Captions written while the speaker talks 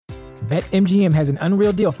BetMGM has an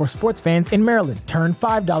unreal deal for sports fans in Maryland. Turn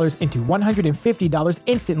 $5 into $150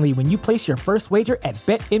 instantly when you place your first wager at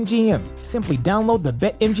BetMGM. Simply download the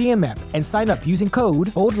BetMGM app and sign up using code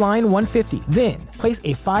OldLine150. Then, place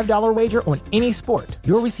a $5 wager on any sport.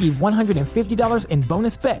 You'll receive $150 in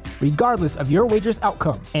bonus bets, regardless of your wager's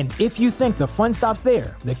outcome. And if you think the fun stops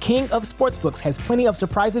there, the king of sportsbooks has plenty of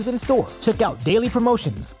surprises in store. Check out daily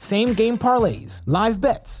promotions, same-game parlays, live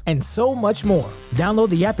bets, and so much more. Download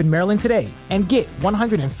the app in Maryland today and get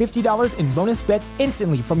 $150 in bonus bets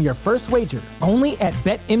instantly from your first wager. Only at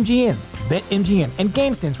BetMGM. BetMGM and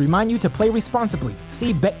GameSense remind you to play responsibly.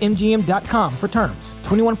 See BetMGM.com for terms.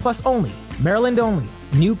 21 plus only. Maryland only.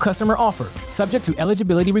 New customer offer. Subject to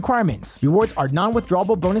eligibility requirements. Rewards are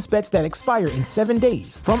non-withdrawable bonus bets that expire in 7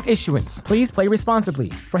 days. From issuance, please play responsibly.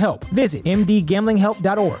 For help, visit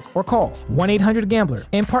mdgamblinghelp.org or call 1-800-GAMBLER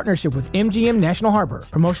in partnership with MGM National Harbor.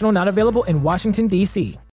 Promotional not available in Washington,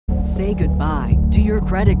 D.C. Say goodbye to your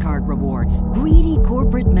credit card rewards. Greedy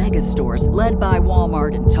corporate mega stores, led by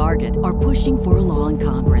Walmart and Target, are pushing for a law in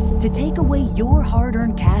Congress to take away your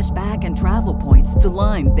hard-earned cash back and travel points to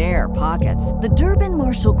line their pockets. The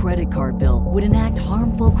Durbin-Marshall credit card bill would enact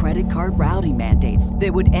harmful credit card routing mandates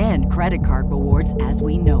that would end credit card rewards as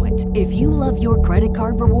we know it. If you love your credit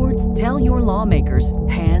card rewards, tell your lawmakers,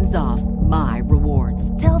 hands off my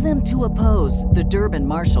rewards. Tell them to oppose the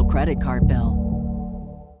Durbin-Marshall credit card bill.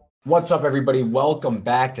 What's up, everybody? Welcome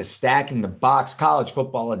back to Stacking the Box College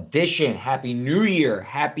Football Edition. Happy New Year.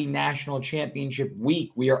 Happy National Championship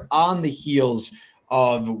Week. We are on the heels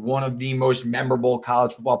of one of the most memorable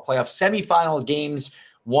college football playoff semifinal games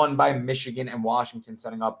won by Michigan and Washington,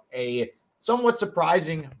 setting up a somewhat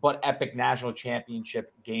surprising but epic national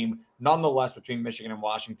championship game, nonetheless, between Michigan and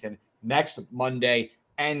Washington next Monday.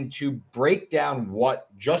 And to break down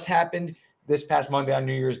what just happened this past Monday on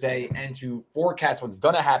New Year's Day and to forecast what's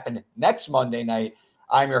going to happen next Monday night,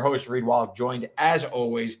 I'm your host, Reed Wallach, joined as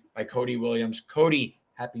always by Cody Williams. Cody,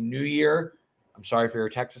 Happy New Year. I'm sorry for your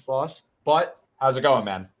Texas loss, but how's it going,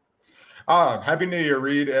 man? Happy New Year,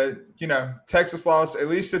 Reed. Texas loss. At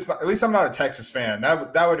least I'm not a Texas fan.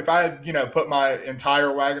 That would if I had put my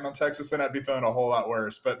entire wagon on Texas, then I'd be feeling a whole lot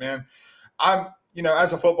worse. But man, I'm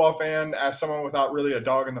as a football fan, as someone without really a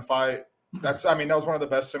dog in the fight, that was one of the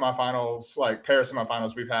best semifinals, like pair of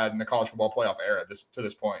semifinals we've had in the college football playoff era to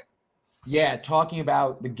this point. Yeah, talking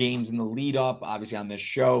about the games in the lead up, obviously on this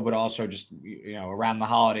show, but also just around the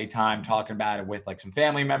holiday time, talking about it with like some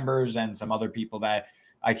family members and some other people that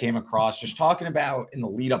I came across, just talking about in the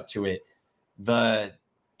lead up to it, the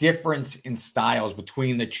difference in styles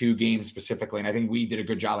between the two games specifically. And I think we did a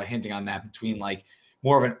good job of hinting on that, between like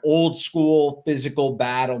more of an old school physical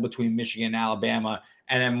battle between Michigan and Alabama,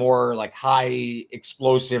 and then more like high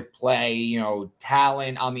explosive play,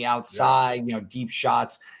 talent on the outside, deep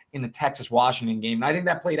shots in the Texas-Washington game. And I think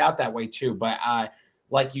that played out that way too. But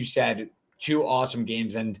like you said, two awesome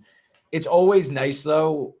games. And it's always nice,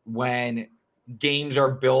 though, when games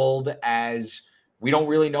are billed as we don't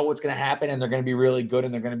really know what's going to happen and they're going to be really good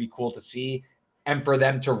and they're going to be cool to see. And for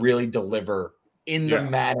them to really deliver in the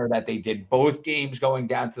manner that they did. Both games going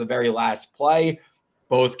down to the very last play,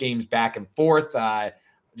 both games back and forth.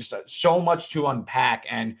 Just so much to unpack.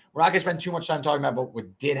 And we're not going to spend too much time talking about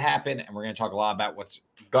what did happen, and we're going to talk a lot about what's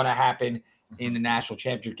going to happen in the national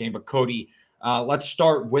championship game. But Cody, let's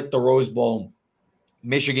start with the Rose Bowl.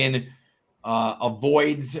 Michigan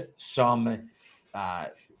avoids some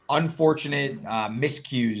unfortunate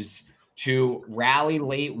miscues to rally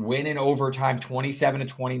late, win in overtime,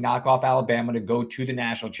 27-20, knock off Alabama to go to the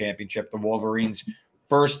national championship. The Wolverines'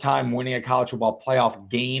 first time winning a college football playoff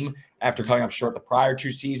game after coming up short the prior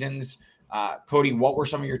two seasons. Cody, what were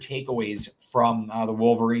some of your takeaways from the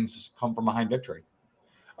Wolverines' come from behind victory?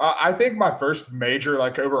 I think my first major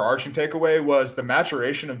overarching takeaway was the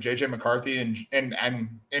maturation of J.J. McCarthy and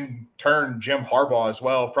in turn Jim Harbaugh as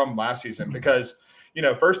well from last season, because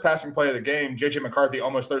first passing play of the game, J.J. McCarthy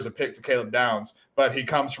almost throws a pick to Caleb Downs, but he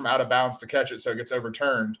comes from out of bounds to catch it, so it gets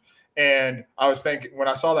overturned. And I was thinking, when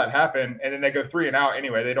I saw that happen, and then they go 3 and out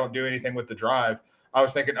anyway, they don't do anything with the drive, I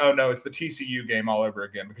was thinking, oh no, it's the TCU game all over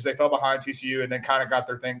again, because they fell behind TCU and then kind of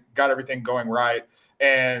got everything going right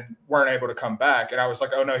and weren't able to come back. And I was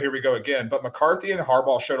like, oh no, here we go again. But McCarthy and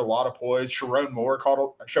Harbaugh showed a lot of poise. Sharon Moore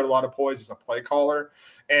showed a lot of poise as a play caller.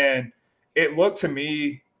 And it looked to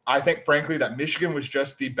me, I think, frankly, that Michigan was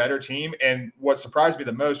just the better team. And what surprised me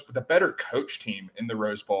the most was the better coach team in the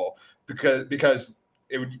Rose Bowl, because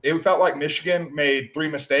it felt like Michigan made 3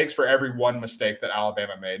 mistakes for every 1 mistake that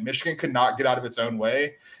Alabama made. Michigan could not get out of its own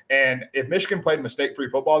way. And if Michigan played mistake-free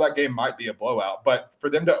football, that game might be a blowout. But for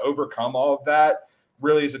them to overcome all of that,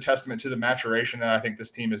 really is a testament to the maturation that I think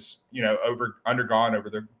this team has, undergone over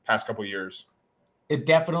the past couple of years. It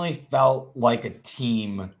definitely felt like a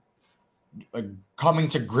team coming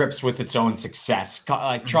to grips with its own success,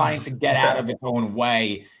 like trying to get out of its own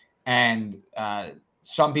way. And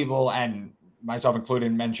some people, and myself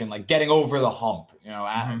included, mentioned like getting over the hump.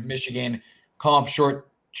 Michigan come up short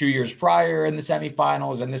 2 years prior in the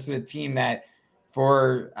semifinals, and this is a team that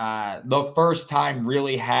for the first time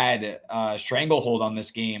really had a stranglehold on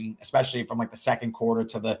this game, especially from like the second quarter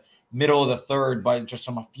to the middle of the third, but just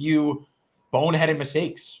a few boneheaded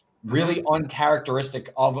mistakes, really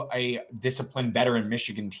uncharacteristic of a disciplined veteran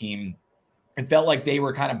Michigan team. It felt like they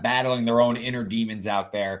were kind of battling their own inner demons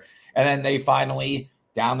out there. And then they finally,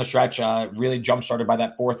 down the stretch, really jump-started by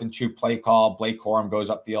that 4th and 2 play call. Blake Corum goes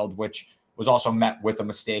upfield, which was also met with a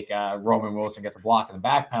mistake. Roman Wilson gets a block in the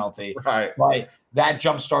back penalty. Right. But that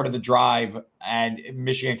jump-started the drive, and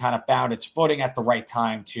Michigan kind of found its footing at the right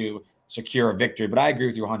time to secure a victory. But I agree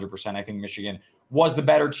with you 100%. I think Michigan was the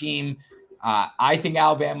better team. I think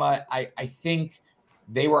Alabama, I think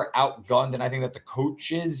they were outgunned, and I think that the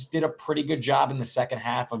coaches did a pretty good job in the second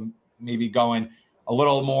half of maybe going a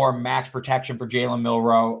little more max protection for Jalen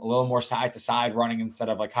Milroe, a little more side-to-side running instead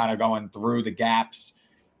of like kind of going through the gaps.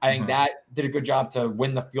 I think that did a good job to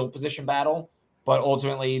win the field position battle, but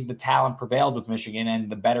ultimately the talent prevailed with Michigan and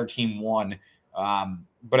the better team won.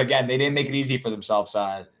 But again, they didn't make it easy for themselves.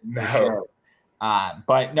 For sure.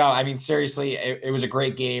 But no, I mean, seriously, it was a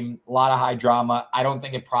great game. A lot of high drama. I don't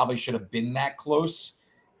think it probably should have been that close.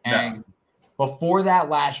 And before that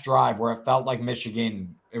last drive where it felt like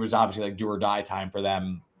Michigan, it was obviously like do or die time for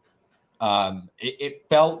them. It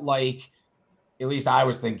felt like, at least I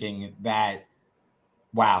was thinking that,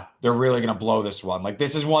 wow, they're really going to blow this one. Like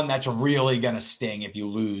this is one that's really going to sting if you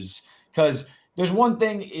lose. Because there's one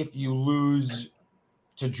thing if you lose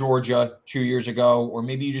to Georgia 2 years ago, or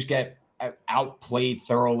maybe you just get outplayed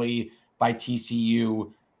thoroughly by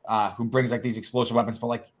TCU, who brings like these explosive weapons, but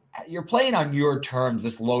like you're playing on your terms,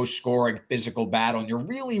 this low scoring physical battle, and you're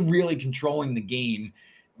really, really controlling the game.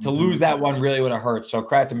 To lose that one really would have hurt. So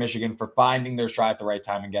credit to Michigan for finding their stride at the right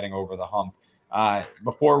time and getting over the hump.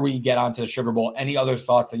 Before we get on to the Sugar Bowl, any other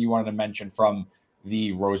thoughts that you wanted to mention from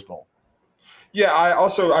the Rose Bowl? Yeah,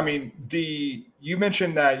 you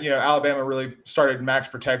mentioned that, Alabama really started max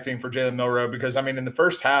protecting for Jalen Milroe because, in the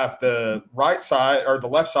first half, the right side or the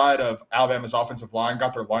left side of Alabama's offensive line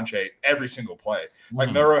got their lunch ate every single play.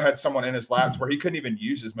 Like Milroe had someone in his laps where he couldn't even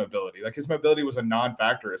use his mobility. Like his mobility was a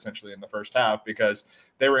non-factor essentially in the first half because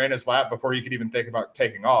they were in his lap before he could even think about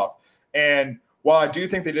taking off. And while I do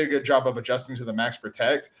think they did a good job of adjusting to the max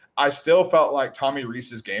protect, I still felt like Tommy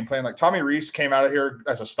Rees's game plan, like Tommy Rees came out of here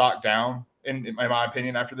as a stock down, in my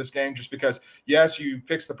opinion, after this game, just because, yes, you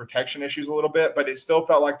fixed the protection issues a little bit, but it still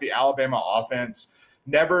felt like the Alabama offense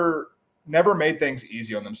never made things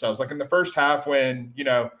easy on themselves. Like in the first half when,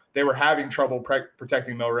 they were having trouble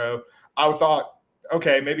protecting Milroe, I thought,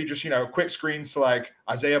 okay, maybe just, quick screens to like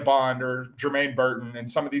Isaiah Bond or Jermaine Burton and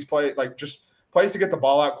some of these plays, like just plays to get the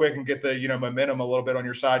ball out quick and get the, momentum a little bit on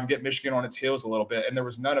your side and get Michigan on its heels a little bit. And there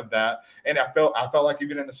was none of that. And I felt like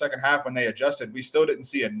even in the second half when they adjusted, we still didn't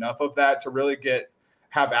see enough of that to really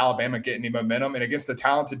have Alabama get any momentum. And against the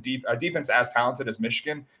talented defense as talented as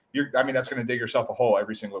Michigan, that's going to dig yourself a hole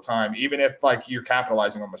every single time, even if like you're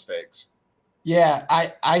capitalizing on mistakes. Yeah,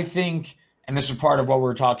 I think, and this is part of what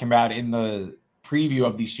we're talking about in the preview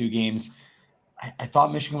of these two games, I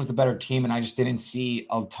thought Michigan was the better team, and I just didn't see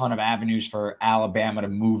a ton of avenues for Alabama to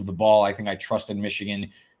move the ball. I think I trusted Michigan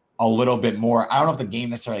a little bit more. I don't know if the game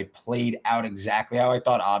necessarily played out exactly how I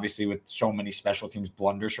thought. Obviously, with so many special teams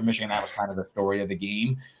blunders for Michigan, that was kind of the story of the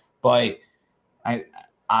game. But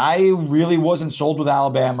I really wasn't sold with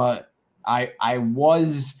Alabama. I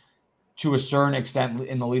was to a certain extent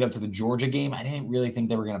in the lead up to the Georgia game. I didn't really think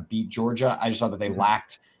they were going to beat Georgia. I just thought that they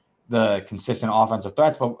lacked the consistent offensive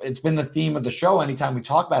threats, but it's been the theme of the show. Anytime we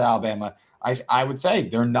talk about Alabama, I would say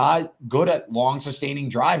they're not good at long sustaining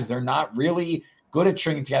drives. They're not really good at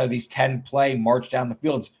stringing together these 10-play march down the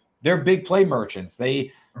fields. They're big play merchants.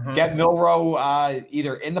 They get Milroe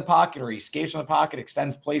either in the pocket or he escapes from the pocket,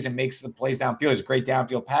 extends plays and makes the plays downfield. He's a great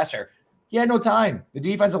downfield passer. He had no time. The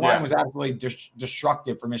defensive line was absolutely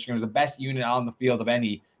destructive for Michigan. It was the best unit on the field of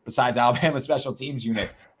any besides Alabama's special teams unit.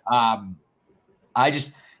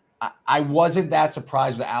 I wasn't that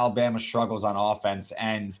surprised with Alabama's struggles on offense.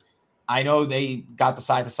 And I know they got the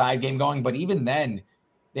side-to-side game going, but even then,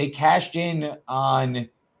 they cashed in on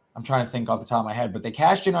 – I'm trying to think off the top of my head, but they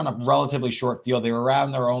cashed in on a relatively short field. They were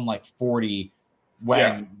around their own, 40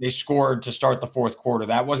 when they scored to start the fourth quarter.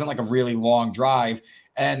 That wasn't, a really long drive.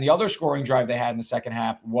 And the other scoring drive they had in the second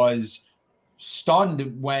half was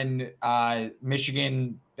stunned when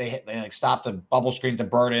Michigan they like stopped a bubble screen to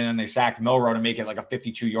Burden and they sacked Milrow to make it like a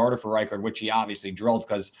 52-yarder for Reichard, which he obviously drilled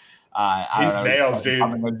because I He's don't know, nails, dude.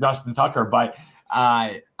 coming with Justin Tucker, but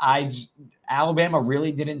Alabama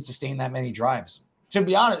really didn't sustain that many drives. To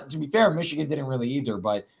be fair, Michigan didn't really either,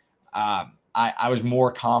 but I was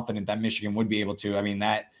more confident that Michigan would be able to. I mean,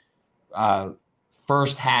 that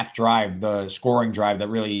first half drive, the scoring drive that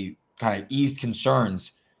really kind of eased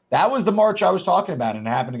concerns, that was the march I was talking about, and it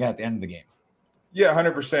happened again at the end of the game. Yeah,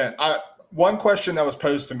 100%. One question that was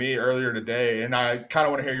posed to me earlier today, and I kind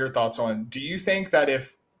of want to hear your thoughts on, do you think that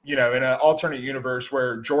if, in an alternate universe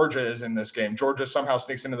where Georgia is in this game, Georgia somehow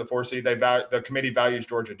sneaks into the 4 seed, the committee values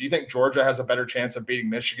Georgia, do you think Georgia has a better chance of beating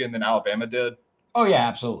Michigan than Alabama did? Oh, yeah,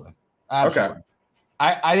 absolutely. Absolutely. Okay.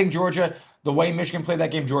 I think Georgia, the way Michigan played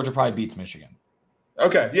that game, Georgia probably beats Michigan.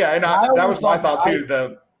 Okay, yeah, and that was my thought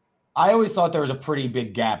too. I always thought there was a pretty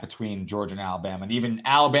big gap between Georgia and Alabama, and even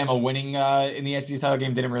Alabama winning in the SEC title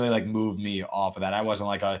game didn't really like move me off of that. It wasn't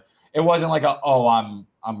like I'm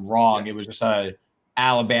wrong. Yeah. It was just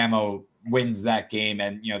Alabama wins that game,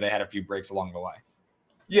 and they had a few breaks along the way.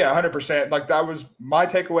 Yeah, 100%. Like that was my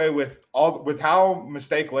takeaway with how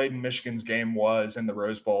mistake laden Michigan's game was in the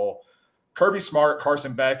Rose Bowl. Kirby Smart,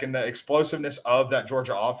 Carson Beck, and the explosiveness of that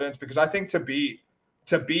Georgia offense, because I think to beat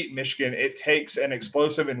Michigan, it takes an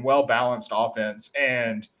explosive and well-balanced offense.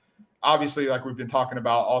 And obviously, like we've been talking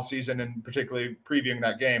about all season and particularly previewing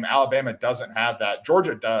that game, Alabama doesn't have that.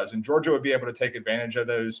 Georgia does. And Georgia would be able to take advantage of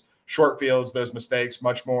those short fields, those mistakes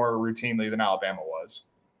much more routinely than Alabama was.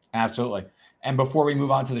 Absolutely. And before we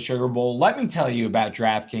move on to the Sugar Bowl, let me tell you about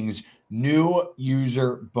DraftKings' new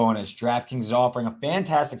user bonus. DraftKings is offering a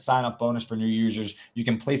fantastic sign-up bonus for new users. You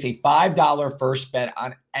can place a $5 first bet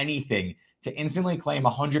on anything to instantly claim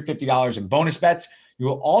 $150 in bonus bets. You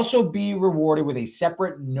will also be rewarded with a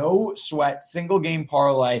separate no-sweat single-game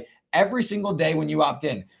parlay every single day when you opt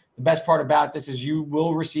in. The best part about this is you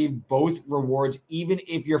will receive both rewards even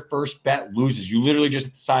if your first bet loses. You literally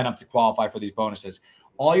just sign up to qualify for these bonuses.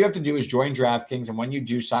 All you have to do is join DraftKings, and when you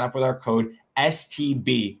do, sign up with our code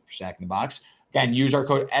STB for Stack in the Box. Again, use our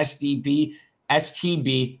code STB.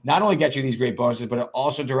 Not only gets you these great bonuses, but it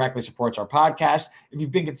also directly supports our podcast. If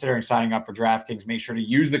you've been considering signing up for DraftKings, make sure to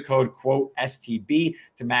use the code STB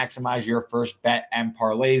to maximize your first bet and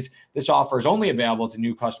parlays. This offer is only available to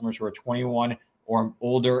new customers who are 21 or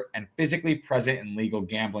older and physically present in legal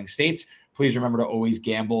gambling states. Please remember to always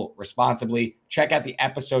gamble responsibly. Check out the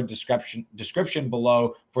episode description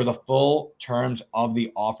below for the full terms of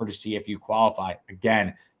the offer to see if you qualify.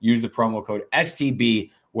 Again, use the promo code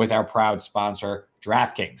STB with our proud sponsor,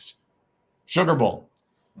 DraftKings. Sugar Bowl.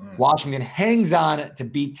 Washington hangs on to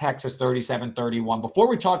beat Texas 37-31. Before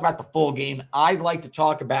we talk about the full game, I'd like to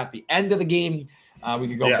talk about the end of the game. We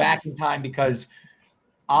could go back in time because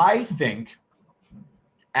I think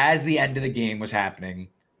as the end of the game was happening,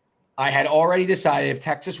 I had already decided if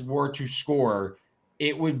Texas were to score,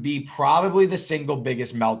 it would be probably the single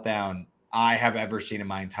biggest meltdown I have ever seen in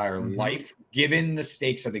my entire life, given the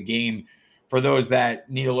stakes of the game. For those that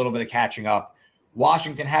need a little bit of catching up,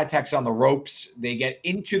 Washington had Texas on the ropes. They get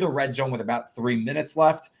into the red zone with about 3 minutes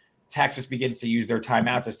left. Texas begins to use their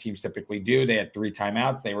timeouts, as teams typically do. They had 3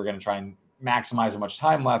 timeouts. They were going to try and maximize how much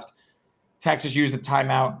time left. Texas used the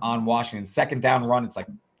timeout on Washington's second down run. It's like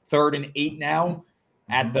 3rd and 8 now.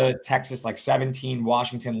 At the Texas, 17,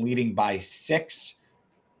 Washington leading by 6.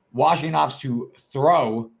 Washington opts to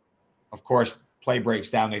throw. Of course, play breaks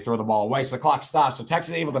down. They throw the ball away, so the clock stops. So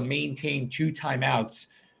Texas is able to maintain 2 timeouts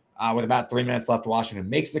with about 3 minutes left. Washington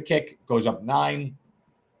makes the kick, goes up 9.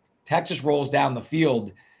 Texas rolls down the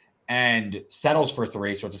field and settles for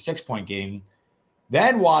 3, so it's a 6-point game.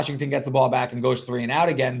 Then Washington gets the ball back and goes 3 and out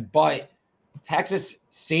again, but Texas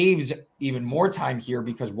saves even more time here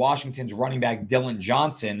because Washington's running back Dylan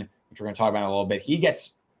Johnson, which we're going to talk about in a little bit, he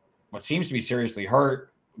gets what seems to be seriously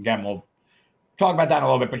hurt. Again, we'll talk about that in a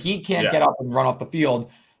little bit, but he can't get up and run off the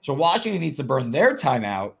field. So Washington needs to burn their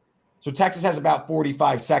timeout. So Texas has about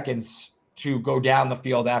 45 seconds to go down the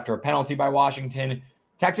field after a penalty by Washington.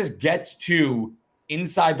 Texas gets to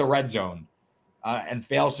inside the red zone and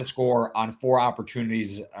fails to score on 4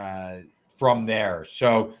 opportunities from there.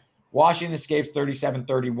 So Washington escapes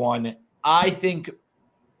 37-31. I think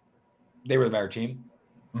they were the better team.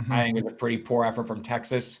 I think it was a pretty poor effort from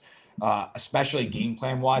Texas, especially game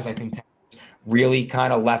plan-wise. I think Texas really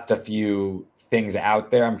kind of left a few things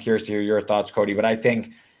out there. I'm curious to hear your thoughts, Cody, but I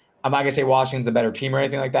think I'm not going to say Washington's a better team or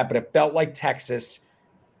anything like that, but it felt like Texas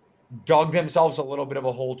dug themselves a little bit of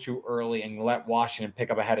a hole too early and let Washington pick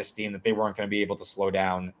up a head of steam that they weren't going to be able to slow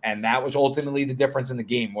down. And that was ultimately the difference in the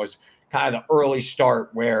game, was kind of the early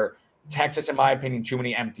start where Texas, in my opinion, too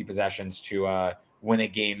many empty possessions to win a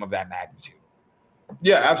game of that magnitude.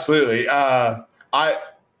 Yeah, absolutely.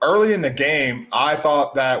 Early in the game, I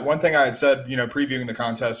thought that one thing I had said, previewing the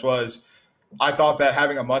contest was I thought that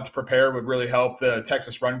having a month to prepare would really help the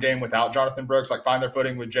Texas run game without Jonathan Brooks, like find their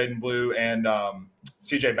footing with Jaden Blue and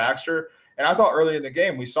CJ Baxter. And I thought early in the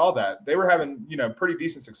game we saw that they were having, pretty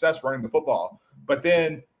decent success running the football, but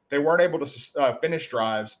then they weren't able to finish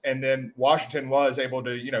drives. And then Washington was able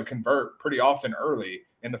to, convert pretty often early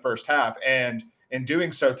in the first half. And in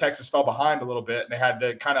doing so, Texas fell behind a little bit, and they had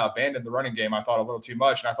to kind of abandon the running game, I thought, a little too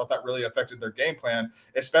much. And I thought that really affected their game plan,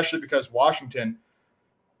 especially because Washington,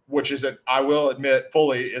 which is, I will admit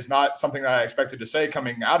fully, is not something that I expected to say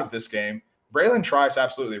coming out of this game. Braylon Trice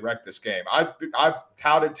absolutely wrecked this game. I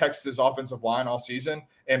touted Texas's offensive line all season,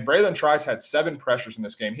 and Braylon Trice had 7 pressures in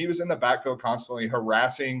this game. He was in the backfield constantly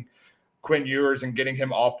harassing Quinn Ewers and getting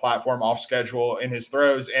him off platform, off schedule in his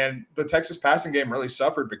throws. And the Texas passing game really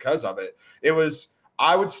suffered because of it.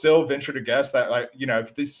 I would still venture to guess that,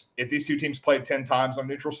 if these two teams played 10 times on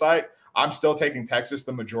neutral site, I'm still taking Texas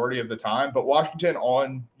the majority of the time. But Washington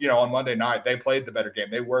on Monday night, they played the better game.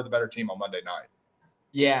 They were the better team on Monday night.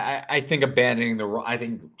 Yeah, I think abandoning I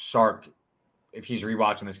think Sark, if he's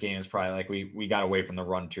rewatching this game, is probably like we got away from the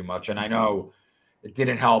run too much. And I know it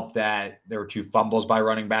didn't help that there were 2 fumbles by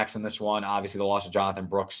running backs in this one. Obviously, the loss of Jonathan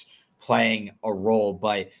Brooks playing a role.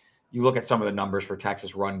 But you look at some of the numbers for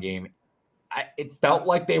Texas run game, it felt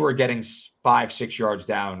like they were getting 5-6 yards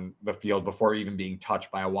down the field before even being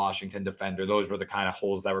touched by a Washington defender. Those were the kind of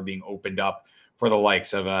holes that were being opened up for the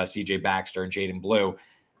likes of CJ Baxter and Jaden Blue.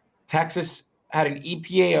 Texas had an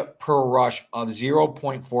EPA per rush of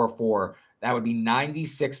 0.44. That would be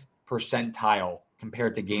 96th percentile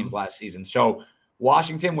compared to games last season. So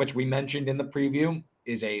Washington, which we mentioned in the preview,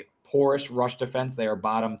 is a porous rush defense. They are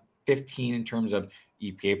bottom 15 in terms of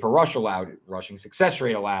EPA per rush allowed, rushing success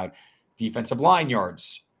rate allowed, defensive line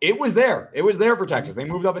yards. It was there. It was there for Texas. They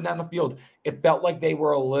moved up and down the field. It felt like they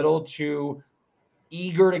were a little too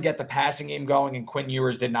eager to get the passing game going, and Quinn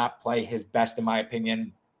Ewers did not play his best, in my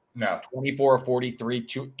opinion. No. 24 of 43,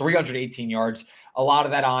 318 yards. A lot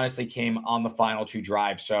of that honestly came on the final 2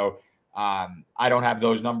 drives. So I don't have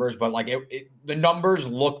those numbers, but the numbers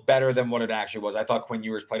look better than what it actually was. I thought Quinn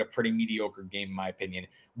Ewers played a pretty mediocre game, in my opinion.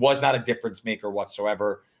 Was not a difference maker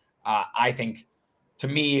whatsoever. I think, to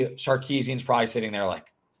me, Sarkisian's probably sitting there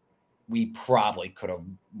like, we probably could have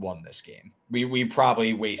won this game. We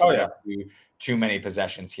probably wasted too many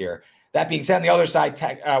possessions here. That being said, on the other side,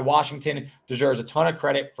 Washington deserves a ton of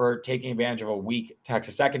credit for taking advantage of a weak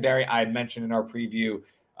Texas secondary. I had mentioned in our preview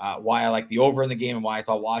why I like the over in the game and why I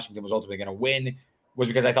thought Washington was ultimately going to win was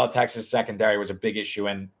because I thought Texas secondary was a big issue,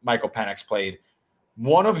 and Michael Penix played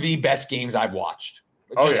one of the best games I've watched.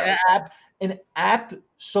 An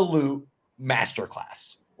absolute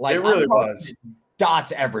masterclass. Like, it really was.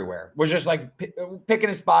 Dots everywhere. Was just like picking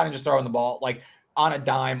a spot and just throwing the ball like on a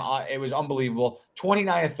dime. It was unbelievable.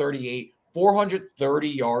 29 of 38, 430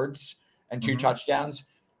 yards and 2 touchdowns.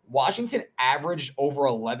 Washington averaged over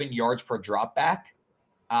 11 yards per drop back.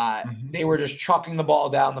 They were just chucking the ball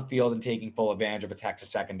down the field and taking full advantage of a Texas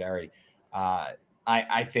secondary.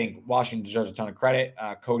 I think Washington deserves a ton of credit.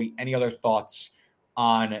 Cody, any other thoughts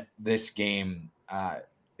on this game?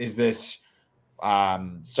 Is this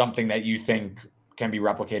something that you think can be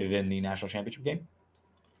replicated in the national championship game?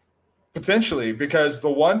 Potentially, because the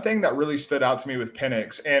one thing that really stood out to me with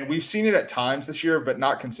Penix, and we've seen it at times this year, but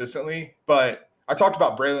not consistently, but I talked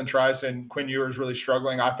about Braylon Trice and Quinn Ewers really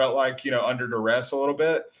struggling. I felt like, under duress a little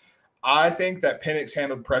bit. I think that Penix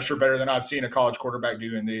handled pressure better than I've seen a college quarterback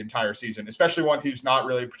do in the entire season, especially one who's not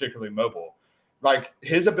really particularly mobile. Like,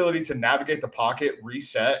 his ability to navigate the pocket,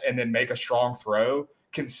 reset, and then make a strong throw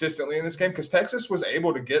consistently in this game, because Texas was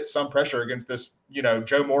able to get some pressure against this,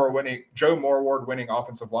 Joe Moore Award winning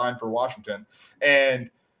offensive line for Washington. And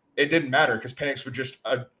it didn't matter because Penix would just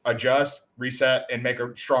adjust, reset, and make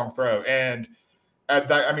a strong throw. And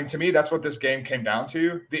to me, that's what this game came down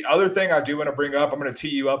to. The other thing I do want to bring up, I'm going to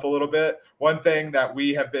tee you up a little bit. One thing that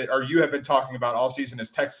you have been talking about all season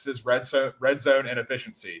is Texas's red zone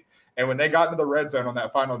inefficiency. And when they got into the red zone on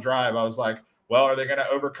that final drive, I was like, well, are they going to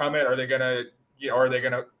overcome it? Are they going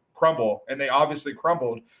to crumble? And they obviously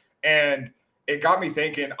crumbled. And it got me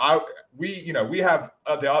thinking, we have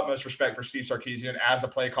the utmost respect for Steve Sarkisian as a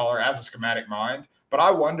play caller, as a schematic mind. But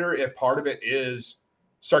I wonder if part of it is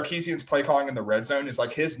Sarkisian's play calling in the red zone is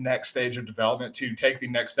like his next stage of development to take the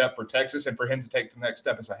next step for Texas and for him to take the next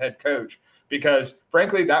step as a head coach. Because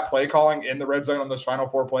frankly, that play calling in the red zone on those final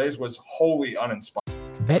 4 plays was wholly uninspired.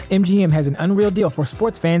 BetMGM has an unreal deal for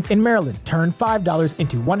sports fans in Maryland. Turn $5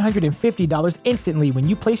 into $150 instantly when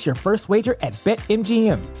you place your first wager at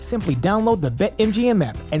BetMGM. Simply download the BetMGM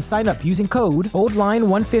app and sign up using code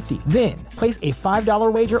OldLine150. Then, place a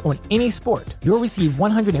 $5 wager on any sport. You'll receive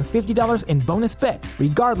 $150 in bonus bets,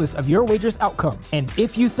 regardless of your wager's outcome. And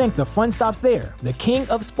if you think the fun stops there, the king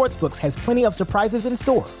of sportsbooks has plenty of surprises in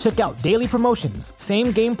store. Check out daily promotions,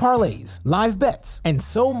 same-game parlays, live bets, and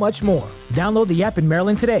so much more. Download the app in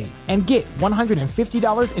Maryland today and get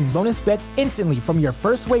 $150 in bonus bets instantly from your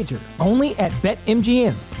first wager. Only at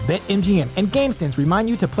BetMGM. BetMGM and GameSense remind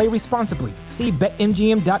you to play responsibly. See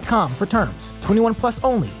BetMGM.com for terms. 21 plus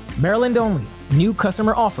only. Maryland only. New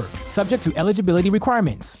customer offer. Subject to eligibility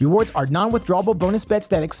requirements. Rewards are non-withdrawable bonus bets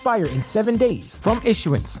that expire in 7 days. From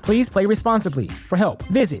issuance, please play responsibly. For help,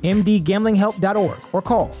 visit mdgamblinghelp.org or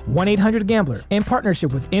call 1-800-GAMBLER in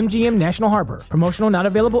partnership with MGM National Harbor. Promotional not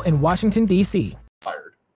available in Washington, D.C.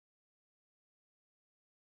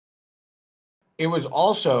 It was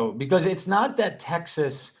also because it's not that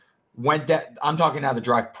Texas went down. I'm talking now the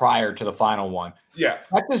drive prior to the final one. Yeah.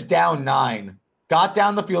 Texas down 9, got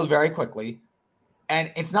down the field very quickly.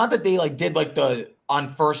 And it's not that they did the on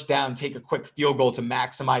first down, take a quick field goal to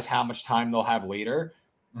maximize how much time they'll have later.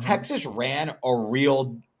 Mm-hmm. Texas ran a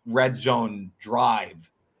real red zone drive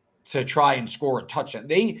to try and score a touchdown.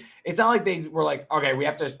 It's not like they were like, okay, we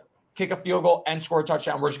have to kick a field goal and score a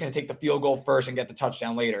touchdown. We're just going to take the field goal first and get the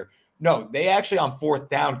touchdown later. No, they actually on fourth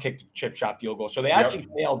down kicked a chip shot field goal. So they actually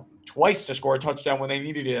failed twice to score a touchdown when they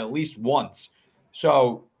needed it at least once.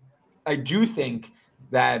 So I do think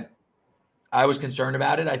that I was concerned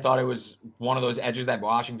about it. I thought it was one of those edges that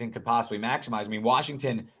Washington could possibly maximize. I mean,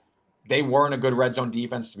 Washington, they weren't a good red zone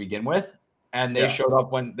defense to begin with, and they showed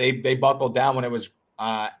up when they buckled down when it was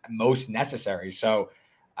most necessary. So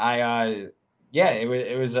it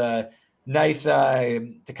was a nice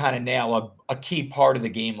to kind of nail a key part of the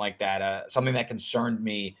game like that, something that concerned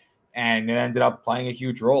me, and it ended up playing a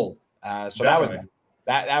huge role. So definitely.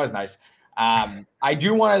 that was nice. I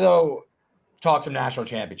do want to though talk some national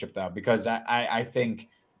championship though, because I think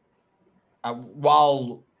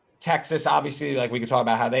while Texas obviously we could talk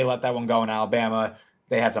about how they let that one go in Alabama,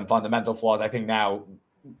 they had some fundamental flaws. I think now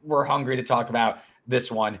we're hungry to talk about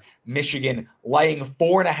this one. Michigan laying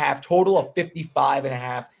 4.5, total of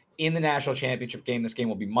 55.5 in the national championship game. This game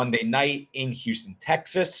will be Monday night in Houston,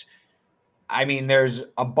 Texas. I mean, there's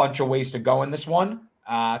a bunch of ways to go in this one.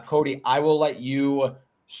 Cody, I will let you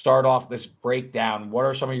start off this breakdown. What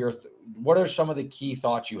are some of the key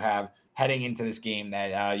thoughts you have heading into this game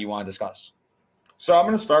that you want to discuss? So I'm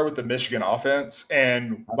going to start with the Michigan offense.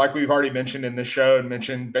 And like we've already mentioned in this show and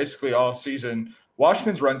mentioned basically all season,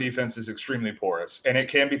 Washington's run defense is extremely porous, and it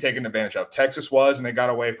can be taken advantage of. Texas was, and they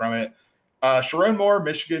got away from it. Sharon Moore,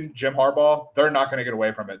 Michigan, Jim Harbaugh, they're not going to get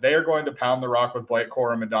away from it. They are going to pound the rock with Blake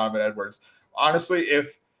Corum and Donovan Edwards. Honestly,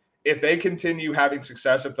 if they continue having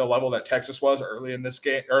success at the level that Texas was early in this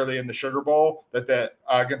game, early in the Sugar Bowl,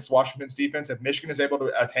 against Washington's defense, if Michigan is able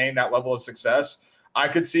to attain that level of success, I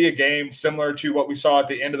could see a game similar to what we saw at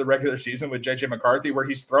the end of the regular season with J.J. McCarthy, where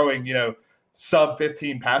he's throwing, sub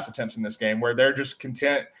 15 pass attempts in this game, where they're just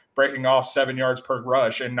content breaking off 7 yards per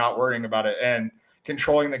rush and not worrying about it and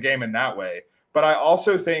controlling the game in that way. But I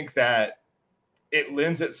also think that it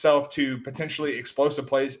lends itself to potentially explosive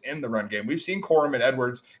plays in the run game. We've seen Corum and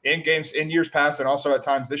Edwards in games in years past and also at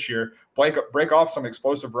times this year break off some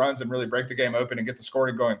explosive runs and really break the game open and get the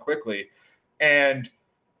scoring going quickly. And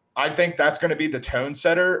I think that's going to be the tone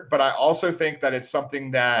setter. But I also think that it's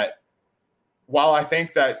something that, while I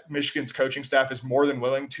think that Michigan's coaching staff is more than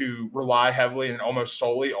willing to rely heavily and almost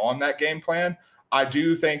solely on that game plan, I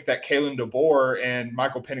do think that Kalen DeBoer and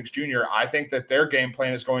Michael Penix Jr., I think that their game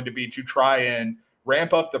plan is going to be to try and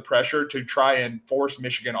ramp up the pressure to try and force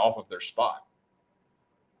Michigan off of their spot.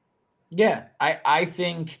 Yeah, I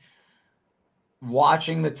think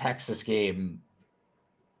watching the Texas game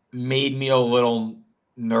made me a little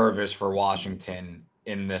nervous for Washington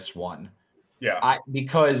in this one. Yeah.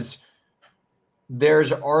 Because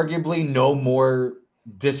there's arguably no more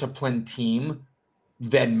disciplined team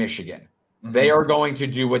than Michigan. Mm-hmm. They are going to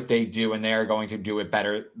do what they do, and they are going to do it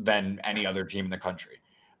better than any other team in the country.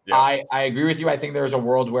 Yeah. I agree with you. I think there's a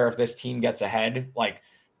world where if this team gets ahead,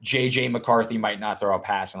 J.J. McCarthy might not throw a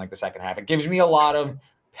pass in the second half. It gives me a lot of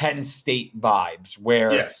Penn State vibes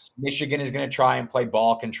where Michigan is going to try and play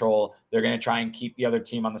ball control. They're going to try and keep the other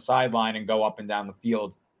team on the sideline and go up and down the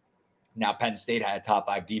field. Now, Penn State had a top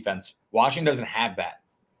 5 defense. Washington doesn't have that.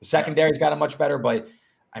 The secondary's got a much better, but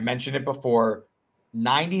I mentioned it before,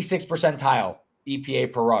 96 percentile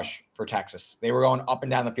EPA per rush for Texas. They were going up and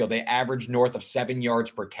down the field. They averaged north of 7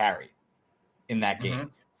 yards per carry in that game. Mm-hmm.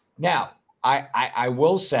 Now, I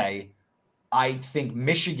will say, I think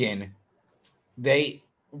Michigan,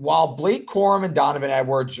 while Blake Corum and Donovan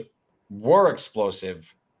Edwards were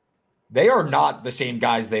explosive, they are not the same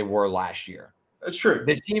guys they were last year. That's true.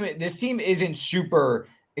 This team isn't super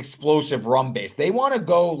explosive run based. They want to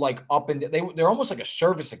go like up and they're almost like a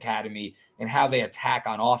service academy in how they attack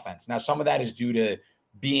on offense. Now, some of that is due to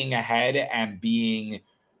being ahead and being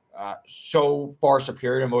so far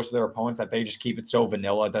superior to most of their opponents that they just keep it so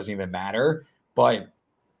vanilla, it doesn't even matter. But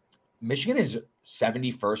Michigan is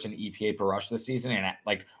 71st in EPA per rush this season and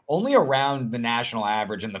like only around the national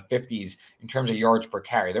average in the 50s in terms of yards per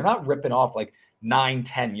carry. They're not ripping off like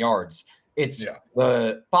 9-10 yards. It's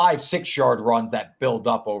the 5-6 yard runs that build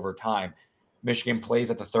up over time. Michigan plays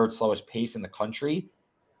at the third slowest pace in the country.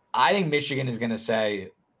 I think Michigan is going to say,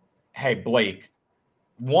 hey, Blake,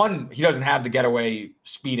 one, he doesn't have the getaway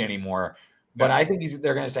speed anymore. But I think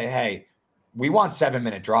they're going to say, hey, we want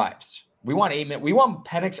 7-minute drives. We want 8-minute. We want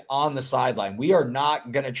Penix on the sideline. We are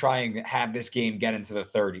not going to try and have this game get into the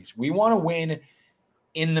 30s. We want to win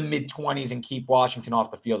in the mid-20s and keep Washington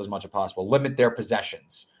off the field as much as possible, limit their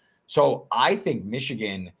possessions. So I think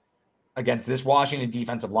Michigan against this Washington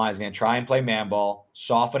defensive line is going to try and play man ball,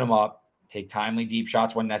 soften them up, take timely deep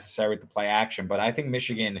shots when necessary to play action. But I think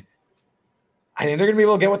Michigan, I think they're going to be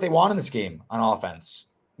able to get what they want in this game on offense.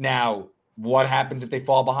 Now, what happens if they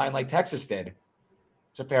fall behind like Texas did?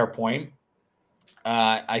 It's a fair point.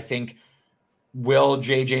 I think, will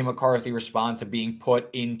J.J. McCarthy respond to being put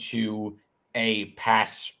into a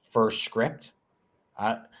pass-first script?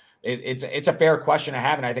 It's a fair question to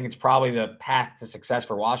have, and I think it's probably the path to success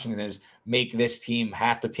for Washington is make this team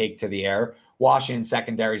have to take to the air. Washington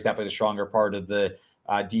secondary is definitely the stronger part of the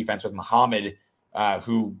defense with Muhammad,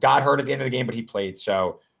 who got hurt at the end of the game, but he played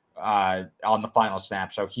on the final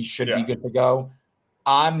snap, so he should be good to go.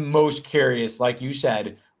 I'm most curious, like you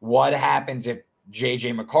said, what happens if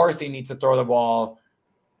J.J. McCarthy needs to throw the ball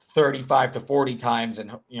 35 to 40 times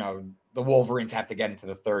and, the Wolverines have to get into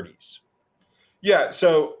the 30s? Yeah,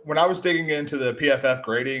 so when I was digging into the PFF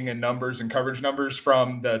grading and numbers and coverage numbers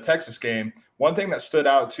from the Texas game, one thing that stood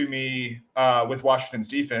out to me with Washington's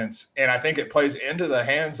defense, and I think it plays into the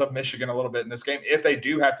hands of Michigan a little bit in this game, if they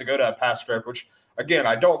do have to go to a pass script, which, again,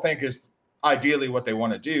 I don't think is ideally what they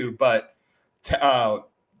want to do, but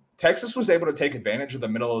Texas was able to take advantage of the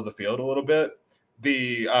middle of the field a little bit.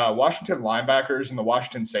 The Washington linebackers and the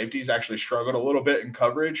Washington safeties actually struggled a little bit in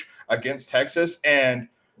coverage against Texas. And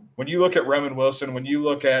when you look at Roman Wilson, when you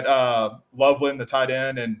look at Loveland, the tight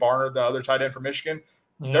end, and Barner, the other tight end for Michigan,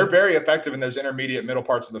 they're very effective in those intermediate middle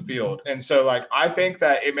parts of the field. And so, I think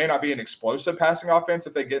that it may not be an explosive passing offense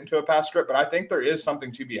if they get into a pass script, but I think there is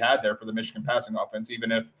something to be had there for the Michigan passing offense,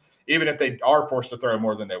 even if they are forced to throw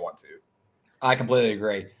more than they want to. I completely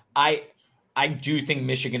agree. I do think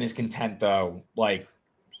Michigan is content, though,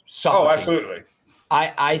 Oh, absolutely.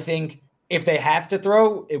 I think if they have to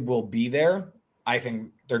throw, it will be there. I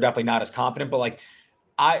think they're definitely not as confident, but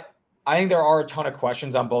I think there are a ton of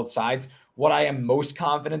questions on both sides. What I am most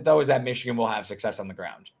confident, though, is that Michigan will have success on the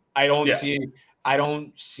ground. I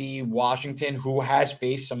don't see Washington, who has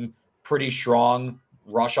faced some pretty strong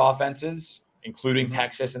rush offenses, including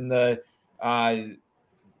Texas in the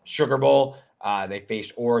Sugar Bowl. They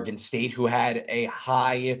faced Oregon State, who had a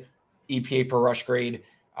high EPA per rush grade.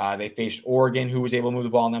 They faced Oregon, who was able to move the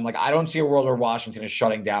ball on them. I don't see a world where Washington is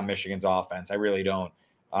shutting down Michigan's offense. I really don't.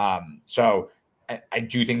 So I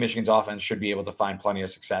do think Michigan's offense should be able to find plenty of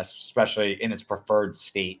success, especially in its preferred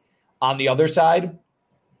state. On the other side,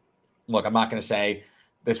 look, I'm not going to say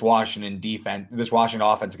this Washington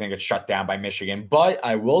offense is going to get shut down by Michigan, but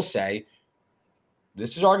I will say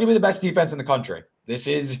this is arguably the best defense in the country. This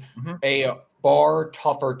is a far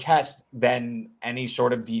tougher test than any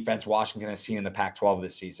sort of defense Washington has seen in the Pac-12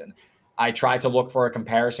 this season. I tried to look for a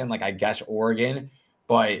comparison, I guess Oregon,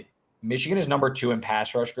 but Michigan is number 2 in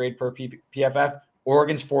pass rush grade per PFF.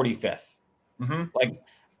 Oregon's 45th.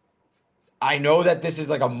 I know that this is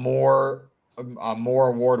a more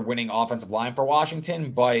award-winning offensive line for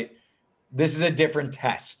Washington, but this is a different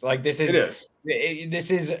test. This is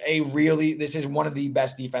one of the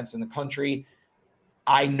best defense in the country.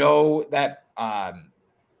 I know that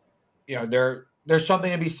there's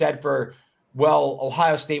something to be said for,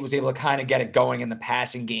 Ohio State was able to kind of get it going in the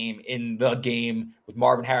passing game, in the game with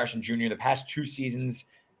Marvin Harrison Jr. The past 2 seasons,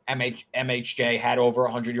 MHJ had over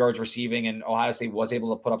 100 yards receiving, and Ohio State was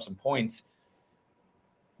able to put up some points.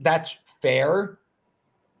 That's fair.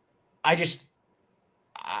 I'm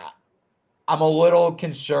a little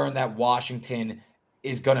concerned that Washington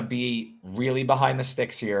is going to be really behind the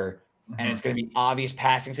sticks here and it's going to be obvious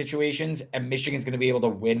passing situations, and Michigan's going to be able to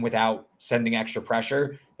win without sending extra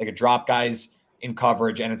pressure. They could drop guys in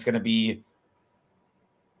coverage, and it's going to be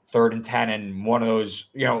 3rd and 10, and one of those,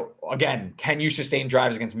 again, can you sustain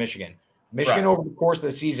drives against Michigan? Michigan over the course of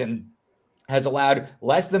the season has allowed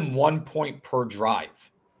less than 1 point per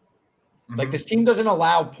drive. Like, this team doesn't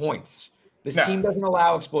allow points. This team doesn't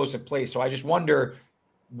allow explosive plays. So I just wonder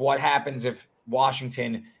what happens if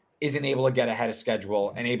Washington isn't able to get ahead of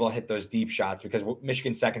schedule and able to hit those deep shots, because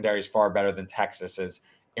Michigan secondary is far better than Texas is,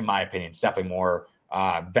 in my opinion. It's definitely more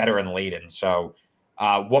veteran laden. So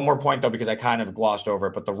one more point, though, because I kind of glossed over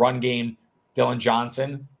it, but the run game, Dylan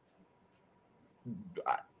Johnson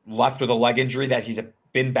left with a leg injury that he's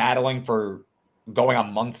been battling for going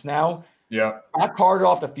on months now. Yeah. Got carted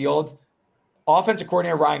off the field. Offensive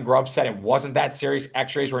coordinator Ryan Grubb said it wasn't that serious.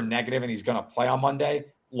 X-rays were negative, and he's going to play on Monday.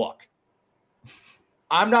 Look,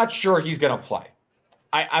 I'm not sure he's going to play.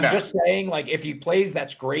 I'm just saying, like, if he plays,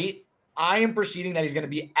 that's great. I am proceeding that he's going to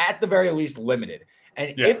be at the very least limited.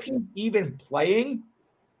 And if he's even playing,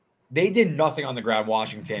 they did nothing on the ground,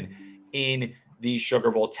 Washington, in the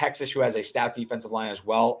Sugar Bowl. Texas, who has a stout defensive line as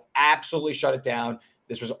well, absolutely shut it down.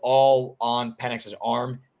 This was all on Penix's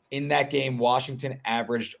arm. In that game, Washington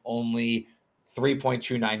averaged only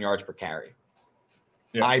 3.29 yards per carry.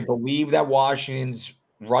 Yeah. I believe that Washington's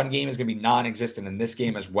run game is going to be non-existent in this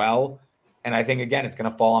game as well. And I think, again, it's going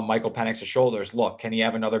to fall on Michael Penix's shoulders. Look, can he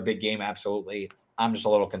have another big game? Absolutely. I'm just a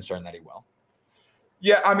little concerned that he will.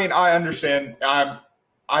 Yeah, I mean, I understand.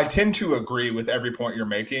 I tend to agree with every point you're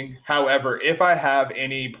making. However, if I have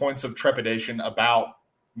any points of trepidation about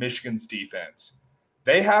Michigan's defense,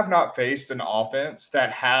 they have not faced an offense that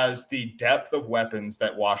has the depth of weapons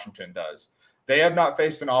that Washington does. They have not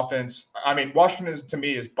faced an offense. I mean, Washington, to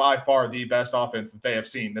me, is by far the best offense that they have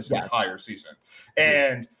seen this entire season.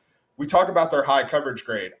 And we talk about their high coverage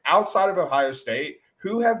grade. Outside of Ohio State,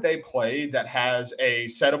 who have they played that has a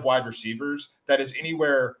set of wide receivers that is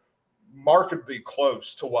anywhere markedly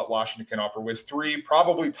close to what Washington can offer, with 3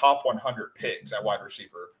 probably top 100 picks at wide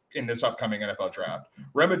receiver in this upcoming NFL draft?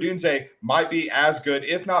 Rem Odunze might be as good,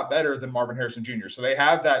 if not better, than Marvin Harrison Jr. So they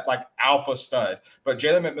have that like alpha stud. But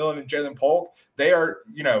Jalen McMillan and Jalen Polk, they are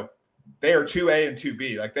 2A and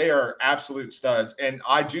 2B. Like, they are absolute studs. And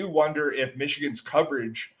I do wonder if Michigan's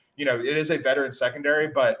coverage, it is a veteran secondary,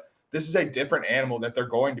 but this is a different animal that they're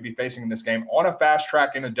going to be facing in this game on a fast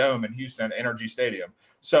track in a dome in Houston, Energy Stadium.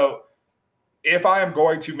 So if I am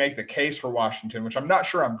going to make the case for Washington, which I'm not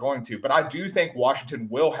sure I'm going to, but I do think Washington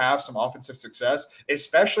will have some offensive success,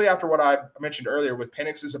 especially after what I mentioned earlier with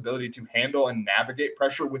Penix's ability to handle and navigate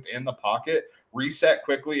pressure within the pocket, reset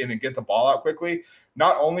quickly, and then get the ball out quickly.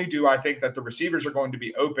 Not only do I think that the receivers are going to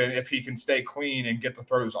be open if he can stay clean and get the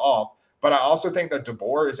throws off, but I also think that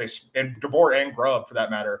DeBoer and Grubb, for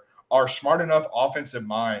that matter, are smart enough offensive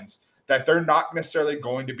minds that they're not necessarily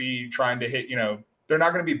going to be trying to hit, they're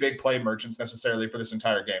not going to be big play merchants necessarily for this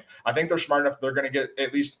entire game. I think they're smart enough. They're going to get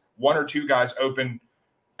at least 1 or 2 guys open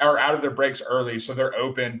or out of their breaks early, so they're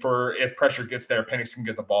open for if pressure gets there, Penix can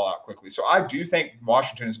get the ball out quickly. So I do think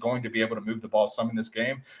Washington is going to be able to move the ball some in this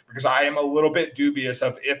game, because I am a little bit dubious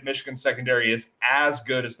of if Michigan's secondary is as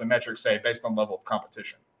good as the metrics say based on level of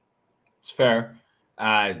competition. It's fair.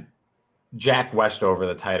 Jack Westover,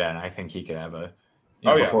 the tight end, I think he could have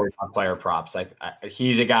before we talk player props.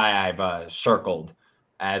 He's a guy I've circled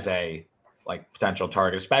as a potential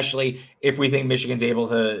target, especially if we think Michigan's able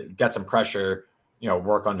to get some pressure,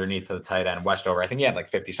 work underneath to the tight end. Westover, I think he had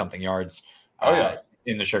 50-something yards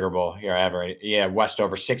in the Sugar Bowl here ever. Yeah,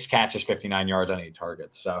 Westover, 6 catches, 59 yards on 8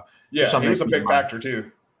 targets. So yeah, he was a big factor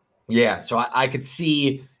too. Yeah, so I could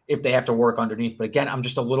see if they have to work underneath. But again, I'm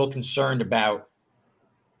just a little concerned about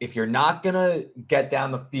if you're not going to get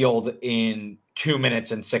down the field in 2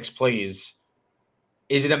 minutes and 6 plays,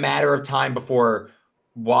 is it a matter of time before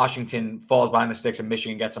Washington falls behind the sticks and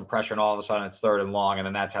Michigan gets some pressure and all of a sudden it's 3rd and long, and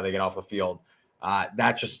then that's how they get off the field?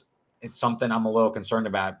 It's something I'm a little concerned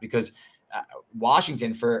about, because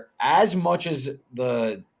Washington, for as much as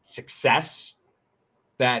the success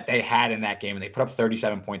that they had in that game, and they put up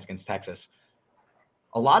 37 points against Texas,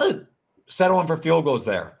 a lot of settling for field goals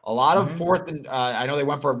there. A lot of fourth, and I know they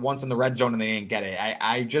went for it once in the red zone and they didn't get it.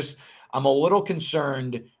 I'm a little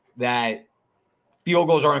concerned that field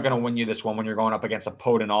goals aren't going to win you this one when you're going up against a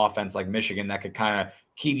potent offense like Michigan that could kind of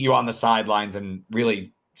keep you on the sidelines and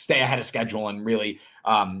really stay ahead of schedule and really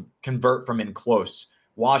convert from in close.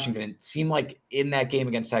 Washington, it seemed like in that game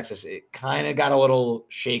against Texas, it kind of got a little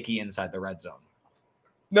shaky inside the red zone.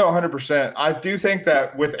 No, 100%. I do think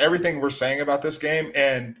that with everything we're saying about this game,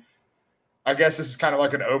 and I guess this is kind of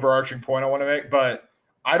like an overarching point I want to make, but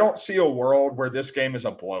I don't see a world where this game is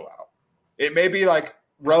a blowout. It may be like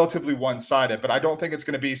relatively one-sided, but I don't think it's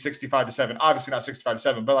going to be 65-7. Obviously not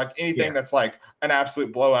 65-7, but like anything that's like an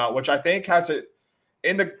absolute blowout, which I think has it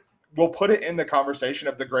in the we'll put it in the conversation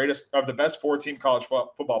of the best 4-team college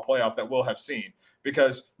football playoff that we'll have seen.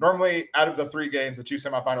 Because normally out of the 3 games, the 2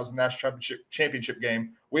 semifinals and national championship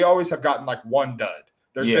game, we always have gotten like one dud.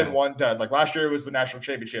 There's been one dud. Like last year, it was the national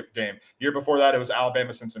championship game. The year before that, it was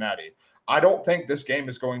Alabama-Cincinnati. I don't think this game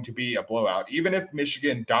is going to be a blowout. Even if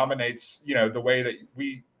Michigan dominates, the way that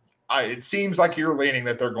it seems like you're leaning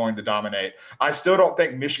that they're going to dominate. I still don't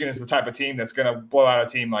think Michigan is the type of team that's going to blow out a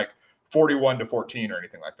team like 41-14 or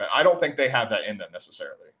anything like that. I don't think they have that in them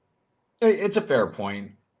necessarily. It's a fair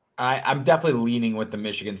point. I'm definitely leaning with the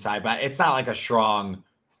Michigan side, but it's not like a strong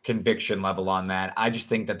conviction level on that. I just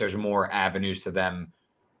think that there's more avenues to them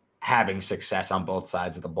having success on both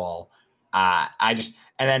sides of the ball. And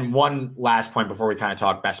then one last point before we kind of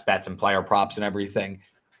talk best bets and player props and everything.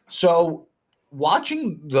 So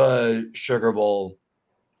watching the Sugar Bowl,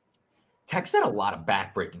 Texas had a lot of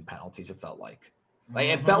backbreaking penalties. It felt like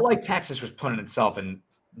it felt like Texas was putting itself in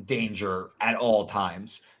danger at all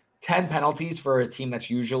times. 10 penalties for a team that's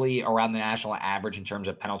usually around the national average in terms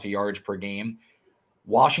of penalty yardage per game.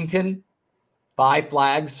 Washington, 5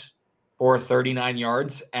 flags for 39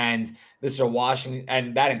 yards. And this is a Washington,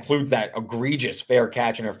 and that includes that egregious fair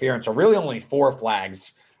catch interference. So really only 4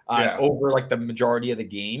 flags over like the majority of the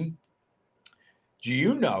game. Do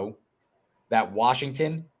you know that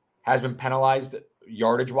Washington has been penalized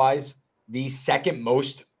yardage-wise the second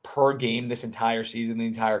most per game this entire season in the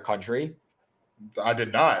entire country? I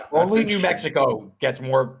did not. Only New Mexico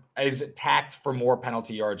is tacked for more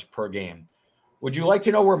penalty yards per game. Would you like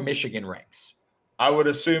to know where Michigan ranks? I would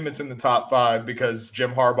assume it's in the top 5 because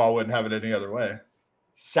Jim Harbaugh wouldn't have it any other way.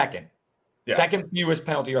 Second. Second fewest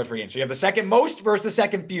penalty yards per game. So you have the second most versus the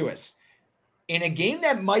second fewest. In a game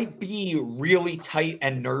that might be really tight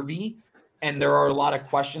and nervy, and there are a lot of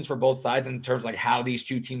questions for both sides in terms of like how these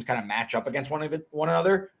two teams kind of match up against one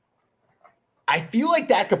another, I feel like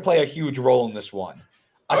that could play a huge role in this one.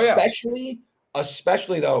 Especially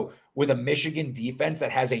though, with a Michigan defense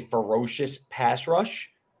that has a ferocious pass rush.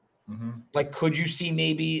 Like, could you see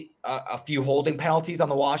maybe a few holding penalties on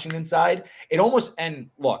the Washington side? And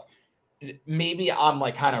look, maybe I'm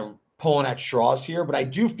like kind of pulling at straws here, but I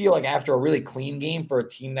do feel like after a really clean game for a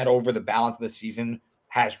team that over the balance of the season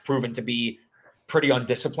has proven to be pretty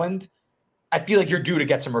undisciplined, I feel like you're due to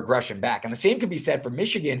get some regression back. And the same could be said for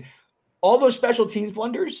Michigan. All those special teams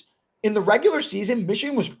blunders in the regular season,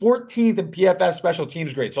 Michigan was 14th in PFF special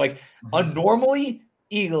teams grade. So like a normally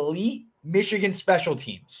elite Michigan special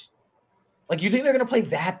teams. Like, you think they're going to play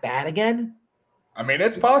that bad again? I mean,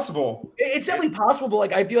 it's possible. It's definitely possible, but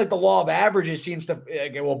like I feel like the law of averages seems to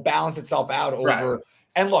it will balance itself out over. Right.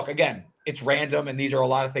 And look, again, it's random, and these are a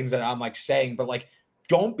lot of things that I'm like saying, but like,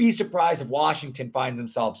 don't be surprised if Washington finds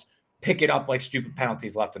themselves picking up like stupid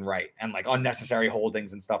penalties left and right and like unnecessary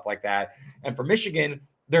holdings and stuff like that. And for Michigan,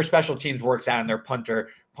 their special teams works out, and their punter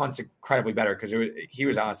punts incredibly better because he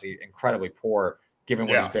was honestly incredibly poor given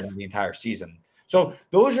what he's been in the entire season. So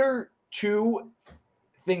those are 2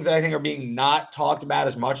 things that I think are being not talked about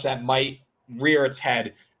as much that might rear its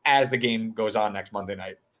head as the game goes on next Monday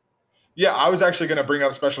night. Yeah, I was actually going to bring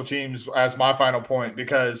up special teams as my final point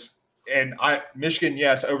because Michigan,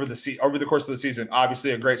 yes, over the course of the season,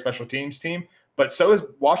 obviously a great special teams team, but so is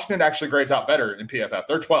Washington. Actually grades out better in PFF.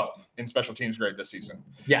 They're 12th in special teams grade this season.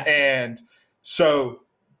 Yes. And so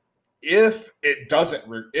if it doesn't,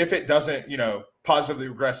 positively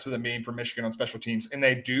regress to the mean for Michigan on special teams, and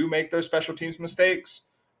they do make those special teams mistakes,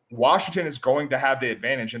 Washington is going to have the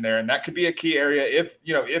advantage in there. And that could be a key area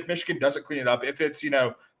if Michigan doesn't clean it up, if it's,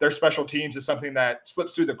 their special teams is something that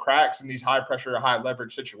slips through the cracks in these high pressure, high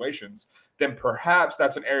leverage situations, then perhaps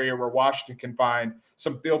that's an area where Washington can find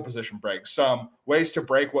some field position breaks, some ways to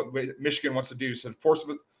break what Michigan wants to do. So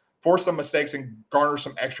force some mistakes and garner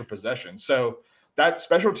some extra possession. So that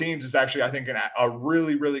special teams is actually, I think, a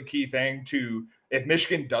really, really key thing to, if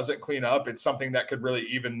Michigan doesn't clean up, it's something that could really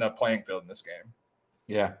even the playing field in this game.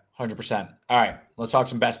 Yeah, 100%. All right, let's talk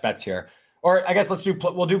some best bets here. Or I guess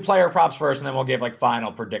we'll do player props first, and then we'll give like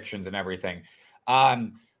final predictions and everything.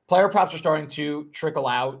 Player props are starting to trickle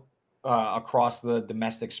out across the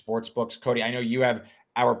domestic sports books. Cody, I know you have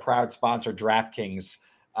our proud sponsor, DraftKings.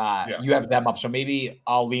 You have them up. So maybe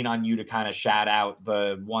I'll lean on you to kind of shout out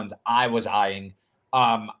the ones I was eyeing.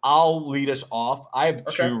 I'll lead us off. I have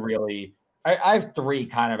 2 really. I have 3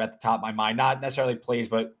 kind of at the top of my mind, not necessarily plays,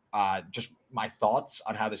 but just my thoughts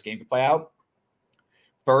on how this game could play out.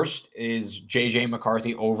 First is JJ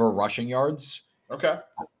McCarthy over rushing yards. Okay.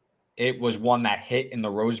 It was one that hit in the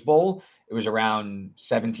Rose Bowl. it was around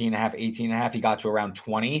 17 and a half, 18 and a half. He got to around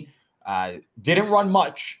 20. Didn't run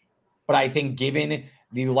much, but I think given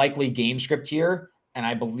the likely game script here, and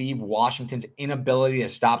I believe Washington's inability to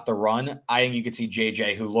stop the run, I think you could see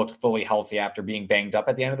JJ, who looked fully healthy after being banged up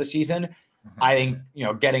at the end of the season. I think,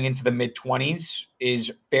 getting into the mid-20s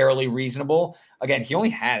is fairly reasonable. Again, he only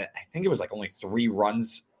had, I think it was like only 3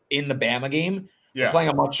 runs in the Bama game. Yeah. Playing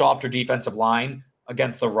a much softer defensive line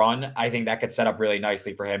against the run, I think that could set up really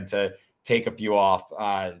nicely for him to take a few off.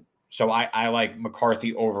 So I like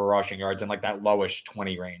McCarthy over rushing yards in like that lowish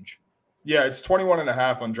 20 range. Yeah, it's 21 and a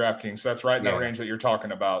half on DraftKings. So that's right in that range that you're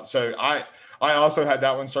talking about. So I also had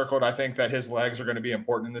that one circled. I think that his legs are going to be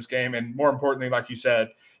important in this game. And more importantly, like you said,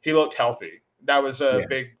 he looked healthy. That was a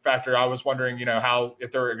big factor. I was wondering,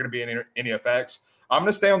 if there are going to be any effects. I'm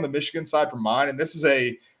going to stay on the Michigan side for mine. And this is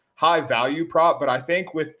a high value prop, but I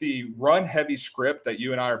think with the run heavy script that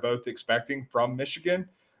you and I are both expecting from Michigan,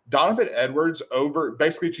 Donovan Edwards over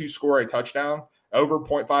basically to score a touchdown over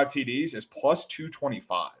 0.5 TDs is plus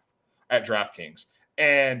 225 at DraftKings.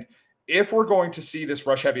 And if we're going to see this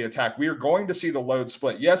rush heavy attack, we are going to see the load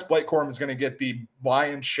split. Yes, Blake Corum is going to get the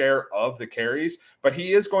lion's share of the carries, but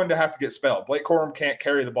he is going to have to get spelled. Blake Corum can't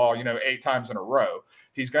carry the ball, 8 times in a row.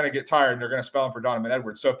 He's going to get tired, and they're going to spell him for Donovan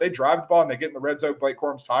Edwards. So if they drive the ball and they get in the red zone, Blake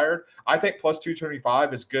Corum's tired, I think plus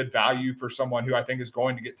 225 is good value for someone who I think is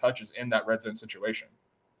going to get touches in that red zone situation.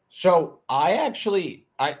 So I agree.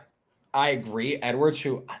 Edwards,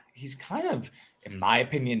 who he's kind of, in my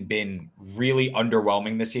opinion, been really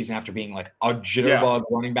underwhelming this season after being like a jitterbug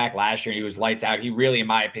running back last year. He was lights out. He really, in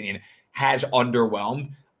my opinion, has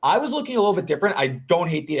underwhelmed. I was looking a little bit different. I don't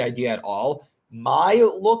hate the idea at all. My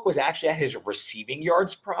look was actually at his receiving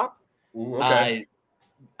yards prop. Ooh, okay.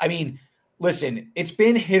 I mean, listen, it's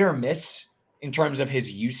been hit or miss in terms of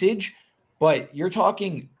his usage, but you're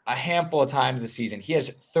talking a handful of times this season. He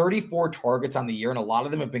has 34 targets on the year, and a lot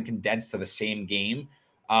of them have been condensed to the same game.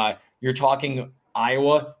 You're talking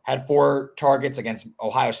Iowa had 4 targets against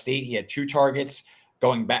Ohio State. He had 2 targets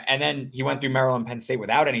going back, and then he went through Maryland, Penn State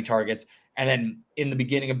without any targets. And then in the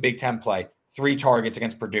beginning of Big Ten play, 3 targets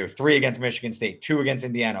against Purdue, 3 against Michigan State, 2 against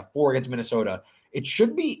Indiana, 4 against Minnesota. It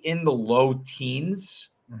should be in the low teens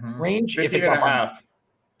range. 15 if it's and a half.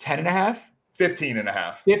 10 and a half? 15 and a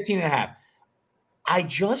half. 15 and a half. I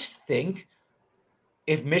just think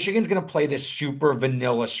if Michigan's going to play this super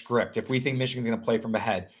vanilla script, if we think Michigan's going to play from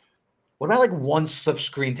ahead, what about like one slip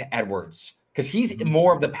screen to Edwards? Because he's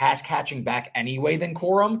more of the pass catching back anyway than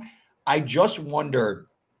Corum. I just wonder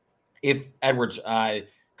if Edwards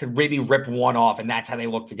could maybe rip one off, and that's how they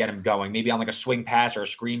look to get him going. Maybe on like a swing pass or a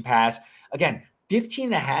screen pass. Again, 15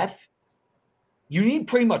 and a half, you need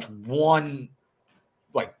pretty much one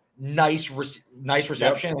like nice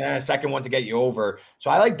reception and then a second one to get you over.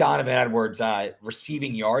 So I like Donovan Edwards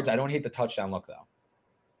receiving yards. I don't hate the touchdown look though.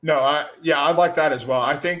 No, I like that as well.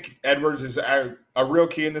 I think Edwards is a real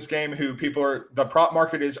key in this game who the prop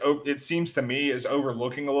market it seems to me is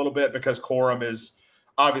overlooking a little bit because Corum is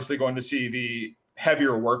obviously going to see the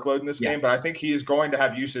heavier workload in this game, but I think he is going to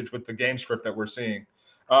have usage with the game script that we're seeing.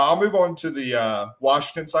 I'll move on to the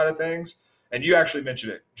Washington side of things. And you actually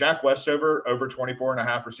mentioned it. Jack Westover over 24 and a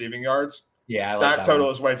half receiving yards. Yeah, I like that total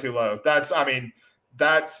is way too low.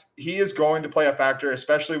 He is going to play a factor,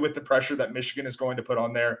 especially with the pressure that Michigan is going to put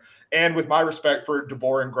on there. And with my respect for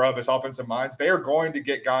DeBoer and Grubb as offensive minds, they are going to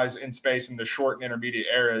get guys in space in the short and intermediate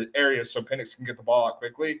areas so Penix can get the ball out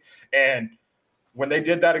quickly. And when they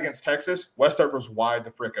did that against Texas, Westover was wide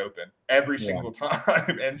the frick open every single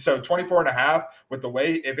time. And so 24 and a half with the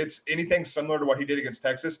way, if it's anything similar to what he did against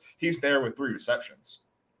Texas, he's there with 3 receptions.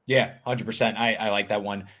 Yeah, 100%. I like that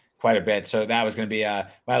one quite a bit. So that was going to be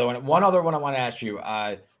my other one. One other one I want to ask you,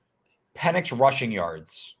 Penix rushing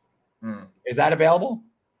yards. Is that available?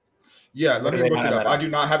 Yeah, let me look it up. I do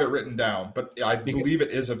not have it written down, but I believe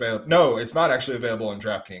it is available. No, it's not actually available on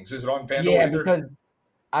DraftKings. Is it on FanDuel either? Because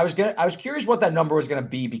I was curious what that number was going to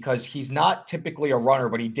be because he's not typically a runner,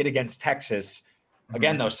 but he did against Texas.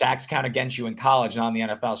 Again, though, sacks count against you in college, not in the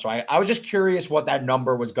NFL. So I was just curious what that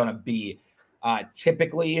number was going to be.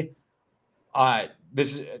 Typically,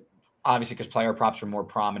 this is obviously because player props are more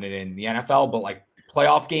prominent in the NFL, but like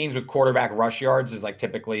playoff games with quarterback rush yards is like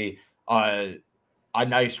typically a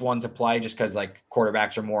nice one to play just because like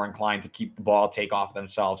quarterbacks are more inclined to keep the ball, take off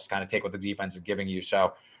themselves, kind of take what the defense is giving you.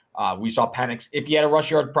 So we saw Penix. If he had a rush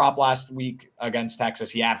yard prop last week against Texas,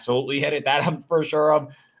 he absolutely hit it. That I'm for sure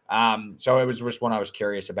of. So it was just one I was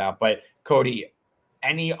curious about. But Cody,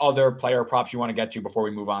 any other player props you want to get to before we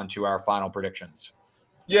move on to our final predictions?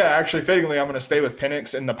 Yeah, actually, fittingly, I'm going to stay with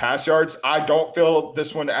Penix in the pass yards. I don't feel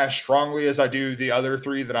this one as strongly as I do the other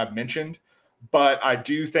 3 that I've mentioned. but I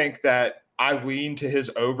do think that I lean to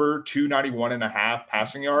his over 291.5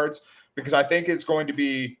 passing yards because I think it's going to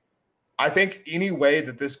be I think any way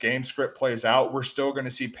that this game script plays out, we're still going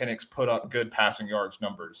to see Penix put up good passing yards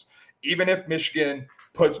numbers. Even if Michigan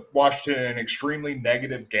puts Washington in an extremely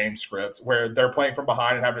negative game script where they're playing from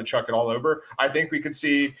behind and having to chuck it all over, I think we could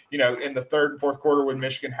see, in the third and fourth quarter when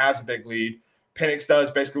Michigan has a big lead, Penix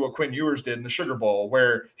does basically what Quinn Ewers did in the Sugar Bowl,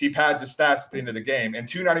 where he pads his stats at the end of the game. And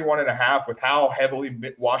 291.5 with how heavily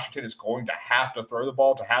Washington is going to have to throw the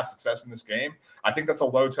ball to have success in this game, I think that's a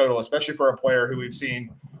low total, especially for a player who we've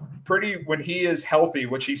seen when he is healthy,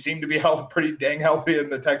 which he seemed to be pretty dang healthy in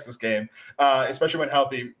the Texas game, especially when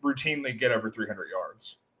healthy, routinely get over 300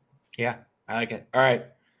 yards. Yeah, I like it. All right.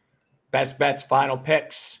 Best bets, final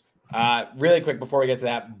picks. Really quick before we get to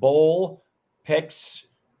that, bowl picks.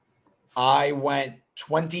 I went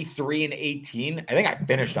 23-18. I think I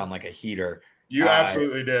finished on like a heater. You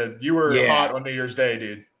absolutely did. You were hot on New Year's Day,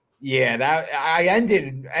 dude. Yeah, that I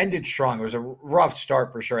ended strong. It was a rough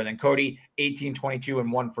start for sure. And then Cody, 18-22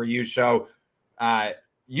 and 1 for you. So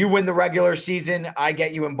you win the regular season. I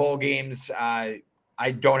get you in bowl games. I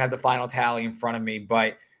don't have the final tally in front of me,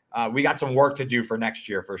 but we got some work to do for next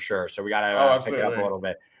year for sure. So we got to pick it up a little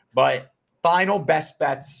bit. But final best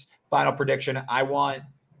bets, final prediction. I want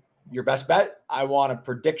your best bet. I want a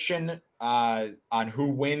prediction on who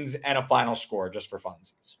wins and a final score just for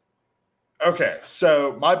funsies. Okay,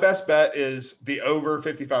 so my best bet is the over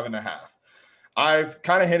 55.5. I've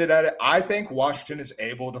kind of hinted at it. I think Washington is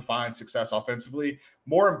able to find success offensively.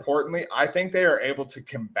 More importantly, I think they are able to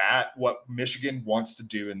combat what Michigan wants to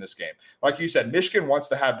do in this game. Like you said, Michigan wants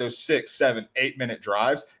to have those 6, 7, 8-minute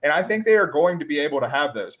drives, and I think they are going to be able to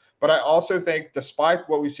have those. But I also think despite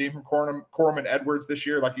what we've seen from Corum and Edwards this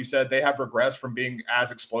year, like you said, they have regressed from being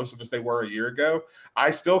as explosive as they were a year ago. I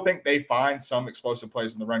still think they find some explosive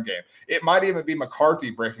plays in the run game. It might even be McCarthy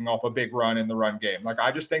breaking off a big run in the run game. Like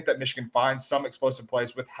I just think that Michigan finds some explosive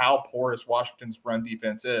plays with how porous Washington's run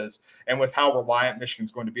defense is and with how reliant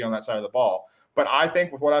Michigan's going to be on that side of the ball. But I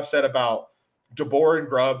think with what I've said about DeBoer and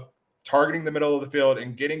Grubb targeting the middle of the field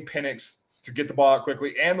and getting Penix to get the ball out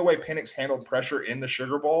quickly and the way Penix handled pressure in the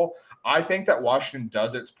Sugar Bowl, I think that Washington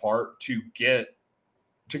does its part to get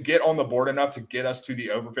on the board enough to get us to the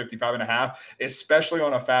over 55.5, especially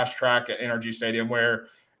on a fast track at NRG Stadium where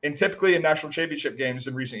typically in national championship games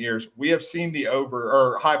in recent years, we have seen the over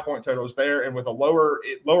or high point totals there. And with a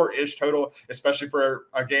lower-ish total, especially for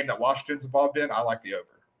a game that Washington's involved in, I like the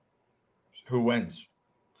over. Who wins?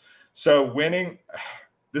 So winning,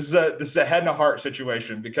 this is a head and a heart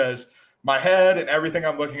situation because my head and everything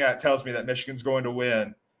I'm looking at tells me that Michigan's going to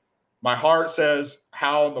win. My heart says,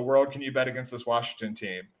 how in the world can you bet against this Washington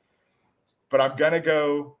team? But I'm going to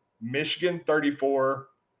go Michigan 34,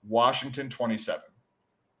 Washington 27.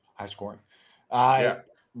 High scoring. Yeah.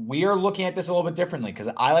 We are looking at this a little bit differently because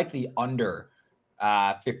I like the under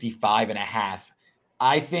 55.5.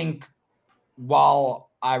 I think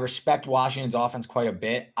while I respect Washington's offense quite a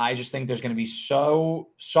bit, I just think there's going to be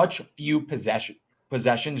such few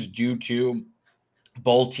possessions due to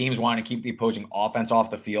both teams wanting to keep the opposing offense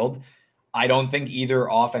off the field. I don't think either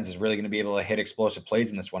offense is really going to be able to hit explosive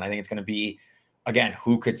plays in this one. I think it's going to be, again,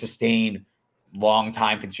 who could sustain long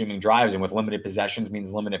time consuming drives, and with limited possessions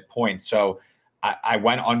means limited points. So I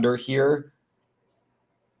went under here.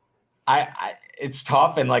 It's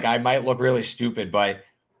tough, and like I might look really stupid, but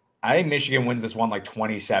I think Michigan wins this one like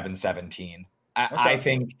 27-17.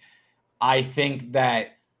 Okay. I think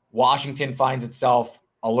that Washington finds itself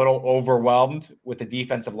a little overwhelmed with the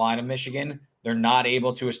defensive line of Michigan. They're not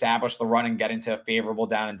able to establish the run and get into a favorable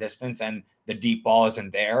down and distance, and the deep ball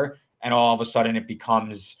isn't there. And all of a sudden it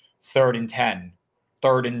becomes 3rd and 10,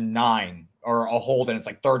 3rd and 9, or a hold, and it's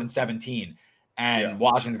like 3rd and 17. And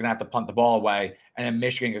Washington's going to have to punt the ball away. And then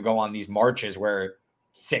Michigan could go on these marches where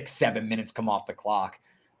 6-7 minutes come off the clock.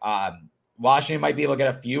 Washington might be able to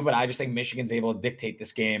get a few, but I just think Michigan's able to dictate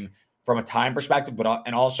this game from a time perspective,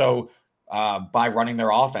 and also by running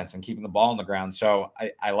their offense and keeping the ball on the ground. So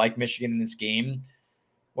I like Michigan in this game.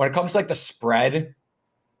 When it comes to like the spread,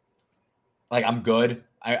 like I'm good.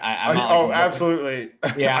 I'm not absolutely.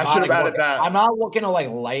 Yeah, I should have added that. I'm not looking to like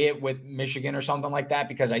lay it with Michigan or something like that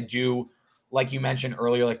because I do, like you mentioned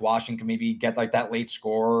earlier, like Washington can maybe get like that late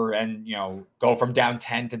score and go from down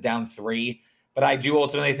 10 to down 3. But I do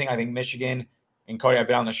ultimately think Michigan, and Cody, I've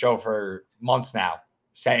been on the show for months now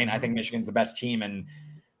saying I think Michigan's the best team, and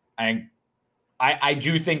I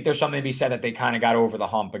do think there's something to be said that they kind of got over the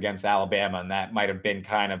hump against Alabama, and that might have been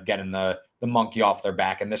kind of getting the monkey off their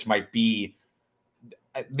back. And this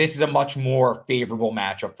is a much more favorable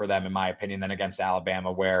matchup for them, in my opinion, than against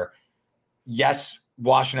Alabama, where, yes,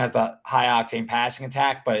 Washington has the high octane passing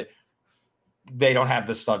attack, but they don't have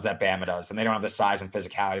the studs that Bama does, and they don't have the size and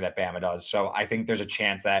physicality that Bama does. So I think there's a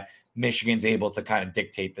chance that Michigan's able to kind of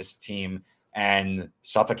dictate this team and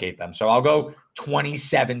suffocate them. So I'll go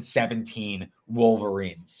 27-17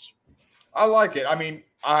 Wolverines. I like it. I mean,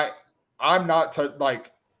 I'm not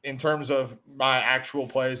like in terms of my actual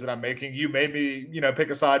plays that I'm making. You made me, pick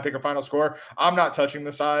a side, pick a final score. I'm not touching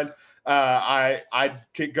the side. I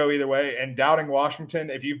could go either way. And doubting Washington,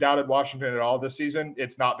 if you've doubted Washington at all this season,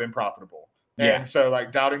 it's not been profitable. Yeah. And so,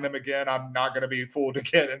 like, doubting them again, I'm not going to be fooled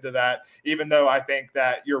again into that. Even though I think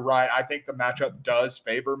that you're right, I think the matchup does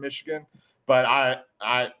favor Michigan, but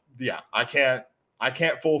I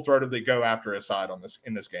can't full-throatedly go after a side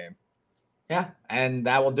in this game. Yeah, and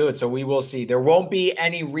that will do it. So we will see. There won't be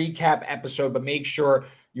any recap episode, but make sure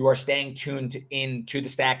you are staying tuned into the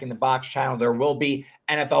Stack in the Box channel. There will be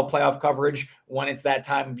NFL playoff coverage when it's that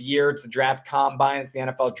time of year. It's the draft combine. It's the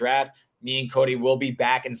NFL draft. Me and Cody will be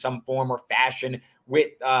back in some form or fashion with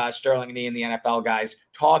Sterling and Ian, the NFL guys,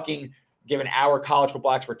 talking, giving our college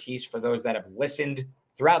football expertise for those that have listened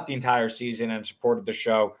throughout the entire season and supported the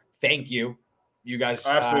show. Thank you. You guys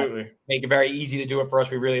absolutely make it very easy to do it for us.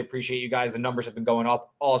 We really appreciate you guys. The numbers have been going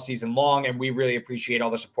up all season long, and we really appreciate all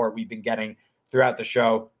the support we've been getting throughout the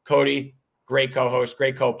show. Cody, great co-host,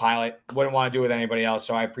 great co-pilot. Wouldn't want to do it with anybody else,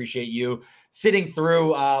 so I appreciate you sitting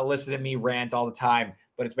through, listening to me rant all the time,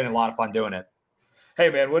 but it's been a lot of fun doing it. Hey,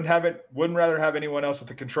 man, wouldn't rather have anyone else at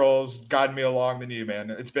the controls guiding me along than you, man.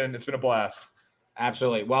 It's been a blast.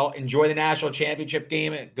 Absolutely. Well, enjoy the national championship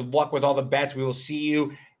game. Good luck with all the bets. We will see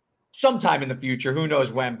you sometime in the future. Who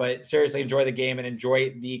knows when, but seriously, enjoy the game and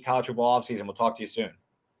enjoy the college football offseason. We'll talk to you soon.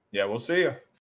 Yeah, we'll see you.